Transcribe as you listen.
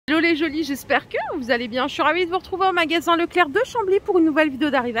les jolis, j'espère que vous allez bien. Je suis ravie de vous retrouver au magasin Leclerc de Chambly pour une nouvelle vidéo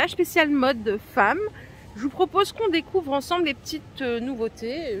d'arrivage spéciale mode femme. Je vous propose qu'on découvre ensemble les petites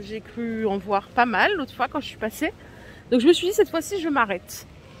nouveautés. J'ai cru en voir pas mal l'autre fois quand je suis passée. Donc je me suis dit cette fois-ci je m'arrête.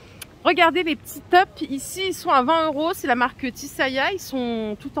 Regardez les petits tops ici, ils sont à 20 €. C'est la marque Tisaya, ils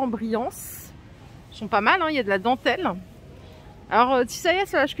sont tout en brillance. Ils sont pas mal, hein, il y a de la dentelle. Alors Tisaya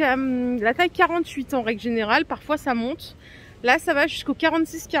ça va jusqu'à la taille 48 en règle générale, parfois ça monte. Là ça va jusqu'au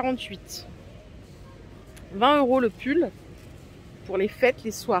 46-48. 20 € le pull pour les fêtes, les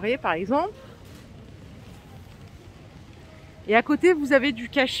soirées par exemple. Et à côté vous avez du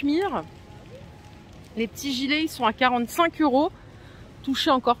cachemire. Les petits gilets ils sont à 45 €.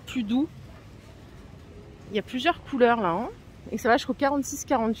 Touché encore plus doux. Il y a plusieurs couleurs là, hein, et ça va jusqu'au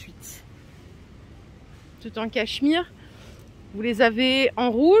 46-48. Tout en cachemire. Vous les avez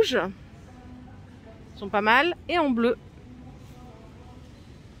en rouge, ils sont pas mal, et en bleu.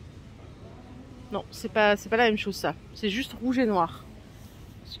 Non, c'est pas la même chose ça. C'est juste rouge et noir.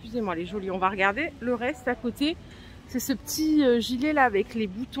 Excusez-moi les jolis. On va regarder le reste à côté. C'est ce petit gilet là avec les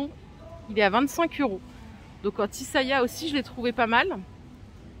boutons. Il est à 25 €. Donc en Tisaya aussi, je l'ai trouvé pas mal.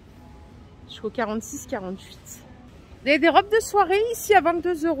 Jusqu'au 46-48. Vous avez des robes de soirée ici à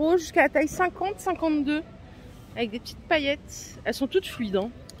 22 € jusqu'à la taille 50-52. Avec des petites paillettes. Elles sont toutes fluides, hein.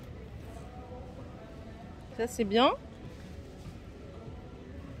 Ça c'est bien.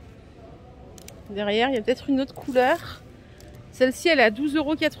 Derrière, il y a peut-être une autre couleur. Celle-ci, elle est à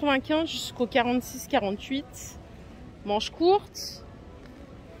 12,95 € jusqu'au 46-48. Manches courtes.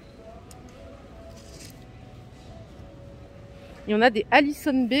 Il y en a des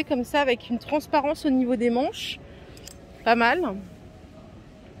Allison B comme ça avec une transparence au niveau des manches. Pas mal.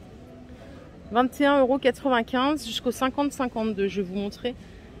 21,95 € jusqu'au 50-52. Je vais vous montrer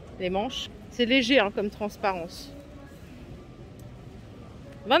les manches. C'est léger hein, comme transparence.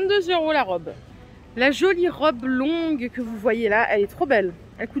 22 € la robe. La jolie robe longue que vous voyez là, elle est trop belle.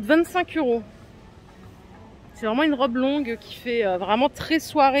 Elle coûte 25 €. C'est vraiment une robe longue qui fait vraiment très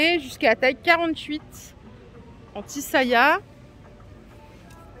soirée jusqu'à la taille 48 en Tisaya.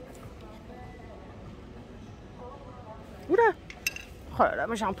 Oula! Oh là là,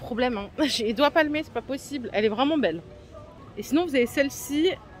 moi j'ai un problème, hein. J'ai les doigts palmés, c'est pas possible. Elle est vraiment belle. Et sinon vous avez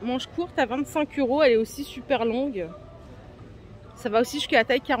celle-ci, manche courte à 25 €. Elle est aussi super longue. Ça va aussi jusqu'à la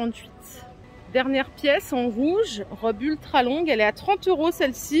taille 48. Dernière pièce en rouge, robe ultra longue. Elle est à 30 €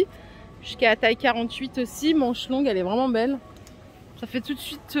 celle-ci. Jusqu'à la taille 48 aussi. Manche longue, elle est vraiment belle. Ça fait tout de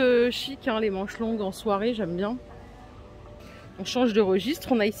suite chic hein, les manches longues en soirée, j'aime bien. On change de registre.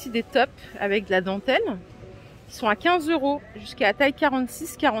 On a ici des tops avec de la dentelle. Ils sont à 15 € jusqu'à la taille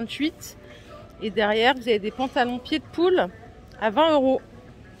 46-48. Et derrière, vous avez des pantalons pieds de poule à 20 €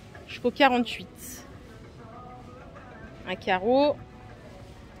 jusqu'au 48. Un carreau.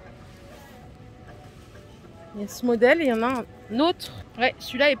 Il y a ce modèle et il y en a un autre. Ouais,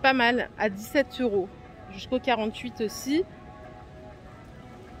 celui-là est pas mal, à 17 € jusqu'au 48 aussi.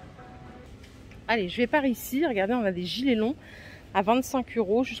 Allez, je vais par ici. Regardez, on a des gilets longs à 25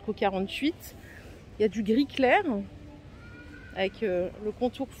 € jusqu'au 48. Il y a du gris clair avec le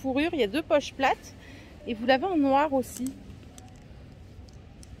contour fourrure. Il y a deux poches plates et vous l'avez en noir aussi.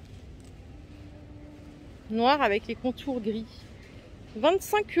 Noir avec les contours gris.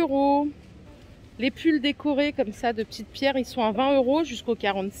 25 €. Les pulls décorés comme ça de petites pierres, ils sont à 20 € jusqu'au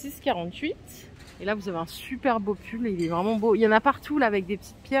 46-48. Et là, vous avez un super beau pull. Il est vraiment beau. Il y en a partout là avec des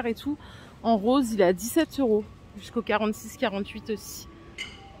petites pierres et tout. En rose, il est à 17 € jusqu'au 46-48 aussi.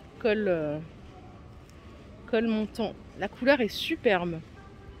 Col montant. La couleur est superbe.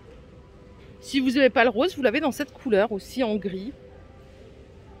 Si vous n'avez pas le rose, vous l'avez dans cette couleur aussi en gris.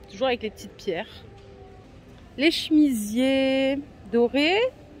 Toujours avec les petites pierres. Les chemisiers dorés,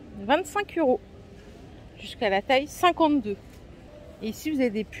 25 € jusqu'à la taille 52. Et ici, vous avez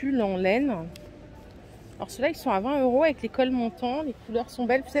des pulls en laine. Alors ceux-là, ils sont à 20 € avec les cols montants. Les couleurs sont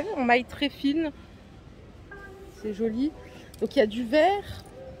belles. Vous savez, en maille très fine. C'est joli. Donc il y a du vert,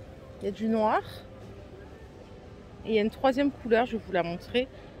 il y a du noir. Et il y a une troisième couleur, je vais vous la montrer.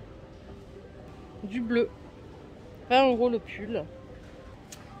 Du bleu. 20 € le pull.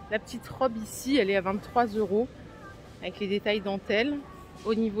 La petite robe ici, elle est à 23 € avec les détails dentelle.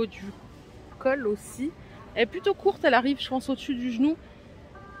 Au niveau du col aussi. Elle est plutôt courte, elle arrive, je pense, au-dessus du genou.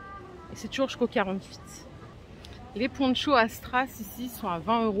 Et c'est toujours jusqu'au 48. Les ponchos à strass ici sont à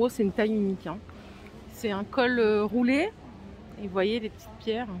 20 €. C'est une taille unique, hein. C'est un col roulé. Et vous voyez les petites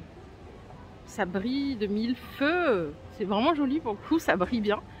pierres. Ça brille de mille feux. C'est vraiment joli pour le coup, ça brille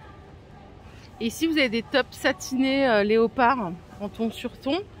bien. Et ici, vous avez des tops satinés léopard en ton sur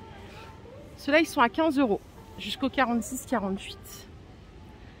ton. Ceux-là, ils sont à 15 € jusqu'au 46-48.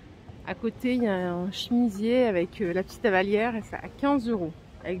 À côté, il y a un chemisier avec la petite avalière et ça à 15 €.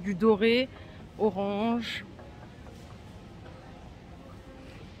 Avec du doré, orange.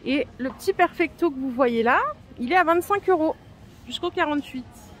 Et le petit perfecto que vous voyez là, il est à 25 € jusqu'au 48.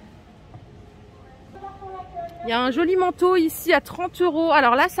 Il y a un joli manteau ici à 30 €.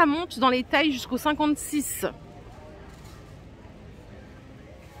 Alors là, ça monte dans les tailles jusqu'au 56.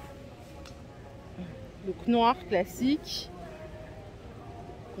 Donc noir classique.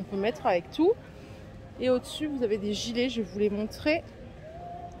 On peut mettre avec tout. Et au-dessus, vous avez des gilets, je vais vous les montrer.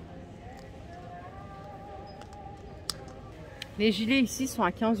 Les gilets ici sont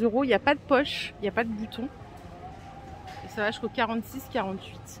à 15 €. Il n'y a pas de poche, il n'y a pas de bouton. Et ça va jusqu'au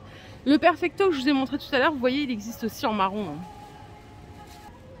 46-48. Le perfecto que je vous ai montré tout à l'heure, vous voyez, il existe aussi en marron.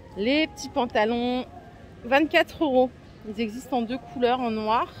 Les petits pantalons, 24 €. Ils existent en deux couleurs, en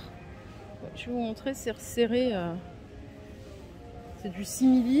noir. Je vais vous montrer, c'est resserré. C'est du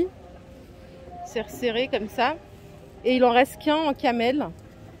simili. C'est resserré comme ça. Et il en reste qu'un en camel.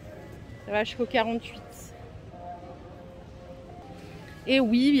 Ça va jusqu'au 48. Et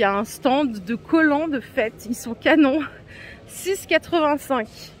oui, il y a un stand de collants de fête. Ils sont canons. 6,85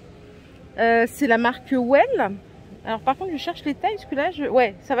 €. C'est la marque Well. Alors par contre, je cherche les tailles parce que là,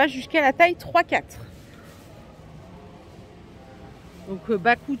 ouais, ça va jusqu'à la taille 3-4. Donc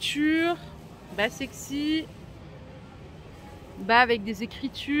bas couture, bas sexy, bas avec des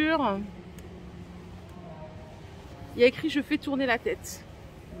écritures. Il y a écrit je fais tourner la tête.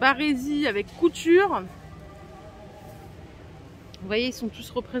 Barésie avec couture. Vous voyez, ils sont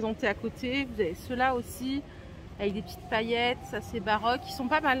tous représentés à côté. Vous avez ceux-là aussi, avec des petites paillettes. Ça, c'est baroque. Ils sont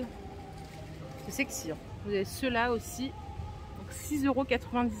pas mal. C'est sexy. Hein. Vous avez ceux-là aussi. Donc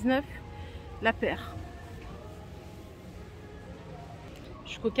 6,99 € la paire.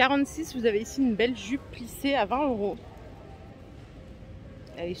 Jusqu'au 46, vous avez ici une belle jupe plissée à 20 €.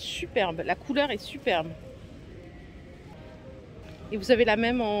 Elle est superbe. La couleur est superbe. Et vous avez la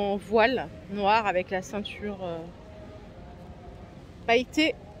même en voile noire avec la ceinture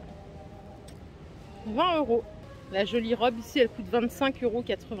pailletée. 20 €. La jolie robe ici, elle coûte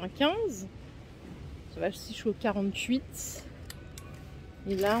 25,95 €. Ça va aussi jusqu'au 48.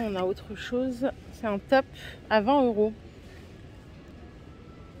 Et là, on a autre chose. C'est un top à 20 €.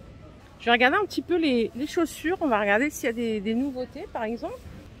 Je vais regarder un petit peu les chaussures. On va regarder s'il y a des nouveautés, par exemple.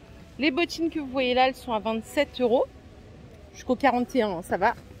 Les bottines que vous voyez là, elles sont à 27 € jusqu'au 41, ça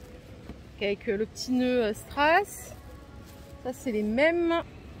va. Avec le petit nœud strass. Ça, c'est les mêmes.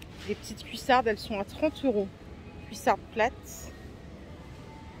 Les petites cuissardes, elles sont à 30 €. Cuissardes plates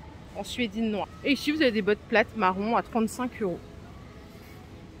en suédine noire. Et ici, vous avez des bottes plates marron à 35 €.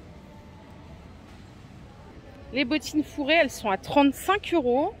 Les bottines fourrées, elles sont à 35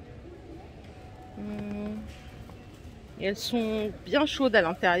 €. Et elles sont bien chaudes à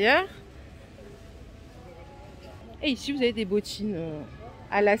l'intérieur. Et ici, vous avez des bottines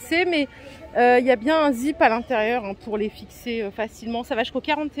à lacets, mais il y a bien un zip à l'intérieur hein, pour les fixer facilement. Ça va jusqu'au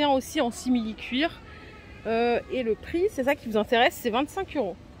 41 aussi en simili-cuir. Et le prix, c'est ça qui vous intéresse, c'est 25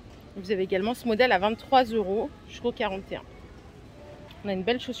 €. Vous avez également ce modèle à 23 € jusqu'au 41. On a une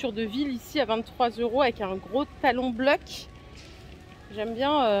belle chaussure de ville ici à 23 € avec un gros talon bloc. J'aime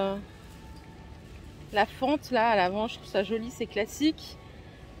bien la fente là à l'avant, je trouve ça joli, c'est classique.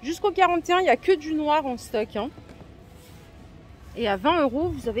 Jusqu'au 41, il n'y a que du noir en stock. Hein. Et à 20 €,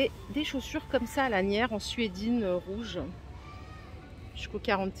 vous avez des chaussures comme ça à lanière en suédine rouge. Jusqu'au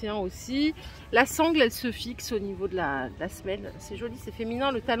 41 aussi. La sangle, elle se fixe au niveau de la semelle. C'est joli, c'est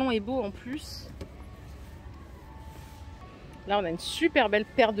féminin. Le talon est beau en plus. Là, on a une super belle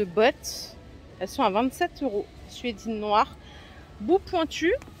paire de bottes. Elles sont à 27 €. Suédine noire. Bout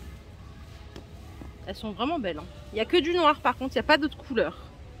pointu. Elles sont vraiment belles. Hein. Il n'y a que du noir par contre, il n'y a pas d'autres couleurs.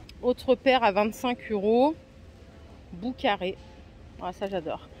 Autre paire à 25 €. Bout carré. Ah, ça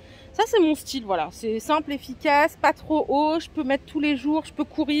j'adore. Ça c'est mon style, voilà. C'est simple, efficace, pas trop haut. Je peux mettre tous les jours, je peux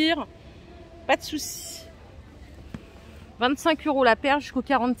courir. Pas de souci. 25 € la paire jusqu'au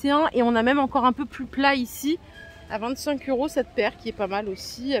 41. Et on a même encore un peu plus plat ici. À 25 € cette paire qui est pas mal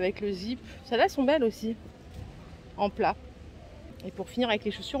aussi avec le zip. Celles-là sont belles aussi. En plat. Et pour finir avec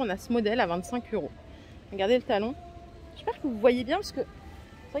les chaussures, on a ce modèle à 25 €. Regardez le talon. J'espère que vous voyez bien parce que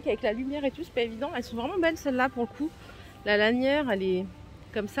c'est vrai qu'avec la lumière et tout, c'est pas évident. Elles sont vraiment belles celles-là pour le coup. La lanière, elle est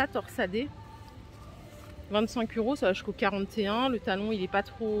comme ça, torsadée. 25 €, ça va jusqu'au 41. Le talon, il est pas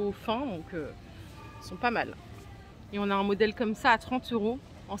trop fin, donc ils sont pas mal. Et on a un modèle comme ça à 30 €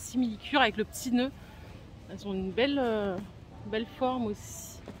 en simili-cuir avec le petit nœud. Elles ont une belle forme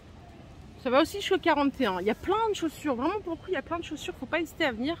aussi. Ça va aussi jusqu'au 41. Il y a plein de chaussures. Vraiment, pour le coup, il y a plein de chaussures. Faut pas hésiter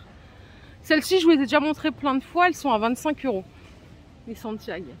à venir. Celles-ci, je vous les ai déjà montrées plein de fois. Elles sont à 25 €. Les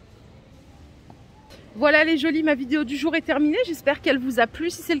Santiago. Voilà les jolis, ma vidéo du jour est terminée. J'espère qu'elle vous a plu.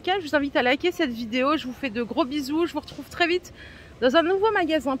 Si c'est le cas, je vous invite à liker cette vidéo. Je vous fais de gros bisous. Je vous retrouve très vite dans un nouveau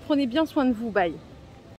magasin. Prenez bien soin de vous. Bye.